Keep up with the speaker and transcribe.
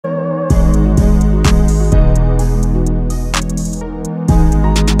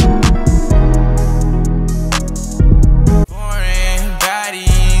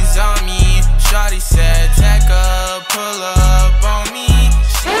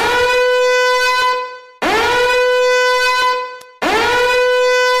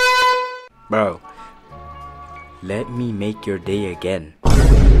let me make your day again.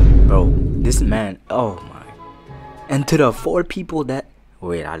 Bro, this man, oh my. And to the 4 people that,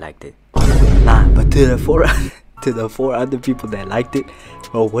 wait, I liked it. Nah, but to the 4 to the 4 other people that liked it,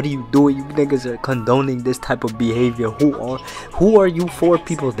 bro, what are you doing? You niggas are condoning this type of behavior. Who are you 4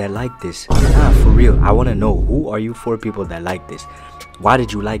 people that like this? Nah, for real, I want to know, who are you 4 people that like this? Why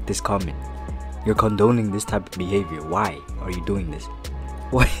did you like this comment? You're condoning this type of behavior. Why are you doing this?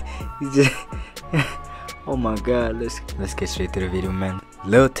 What? Oh my god, let's get straight to the video, man.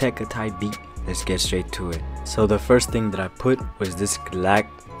 Lil Tecca type beat. Let's get straight to it. So the first thing that I put was this glass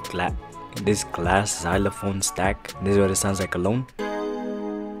xylophone stack. This is what it sounds like alone.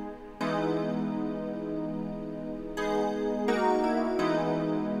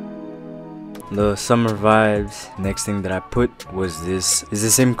 The summer vibes. Next thing that I put was this. It's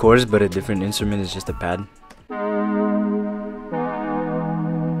the same chorus but a different instrument. It's just a pad.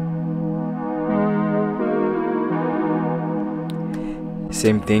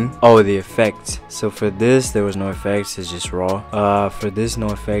 Same thing. Oh, the effects. So for this there was no effects, it's just raw. For this, no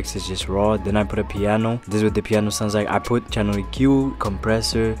effects, it's just raw. Then I put a piano. This is what the piano sounds like. I put channel EQ,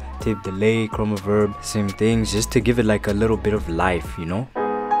 compressor, tape delay, chroma verb, same things, just to give it like a little bit of life, you know.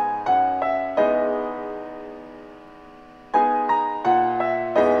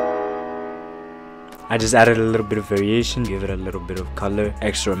 I just added a little bit of variation, give it a little bit of color,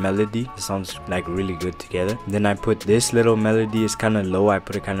 extra melody. It sounds like really good together. Then I put this little melody, it's kind of low, I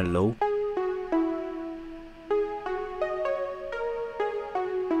put it kind of low.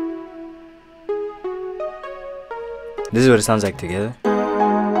 This is what it sounds like together.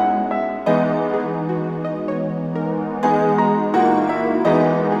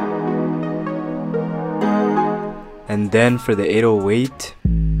 And then for the 808,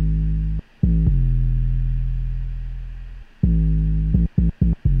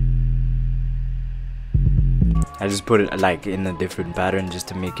 I just put it like in a different pattern just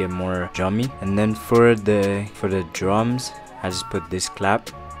to make it more drummy. And then for the drums, I just put this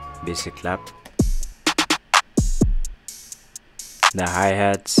clap, basic clap. The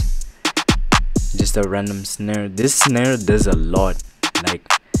hi-hats, just a random snare. This snare does a lot. Like,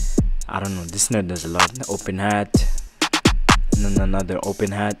 I don't know, this snare does a lot. The open hat, and then another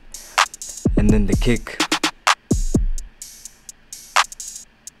open hat, and then the kick.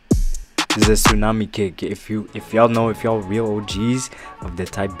 This is a tsunami kick. If y'all know, if y'all real OGs of the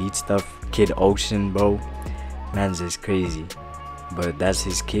type beat stuff, Kid Ocean, bro, man's is crazy. But that's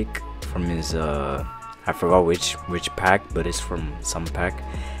his kick from his I forgot which pack, but it's from some pack.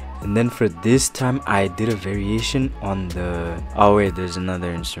 And then for this time I did a variation on the, oh wait, there's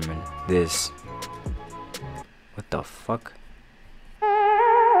another instrument. This, what the fuck?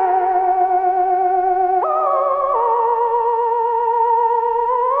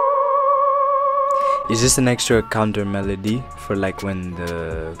 It's just an extra counter melody for like when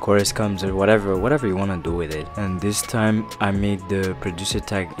the chorus comes or whatever you want to do with it. And this time I made the producer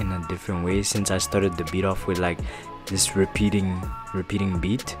tag in a different way, since I started the beat off with like this repeating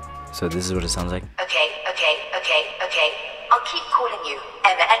beat. So this is what it sounds like. Okay. I'll keep calling you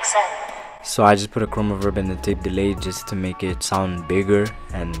mxmxmbeatz. So I just put a chroma verb and the tape delay just to make it sound bigger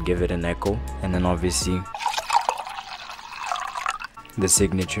and give it an echo. And then obviously the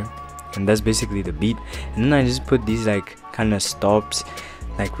signature. And that's basically the beat. And then I just put these like kind of stops,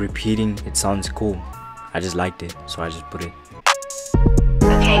 like repeating. It sounds cool. I just liked it, so I just put it.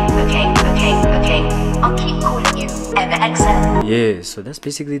 Okay. I'll keep calling you mxmxmbeatz. Yeah, so that's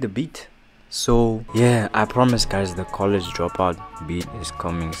basically the beat. So yeah, I promise guys, the college dropout beat is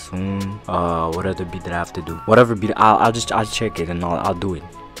coming soon. What other beat did I have to do? Whatever beat, I'll check it and I'll do it.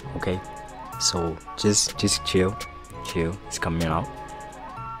 Okay, so just chill. It's coming out.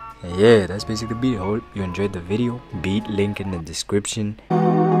 Yeah, that's basically the beat. Hope you enjoyed the video. Beat link in the description.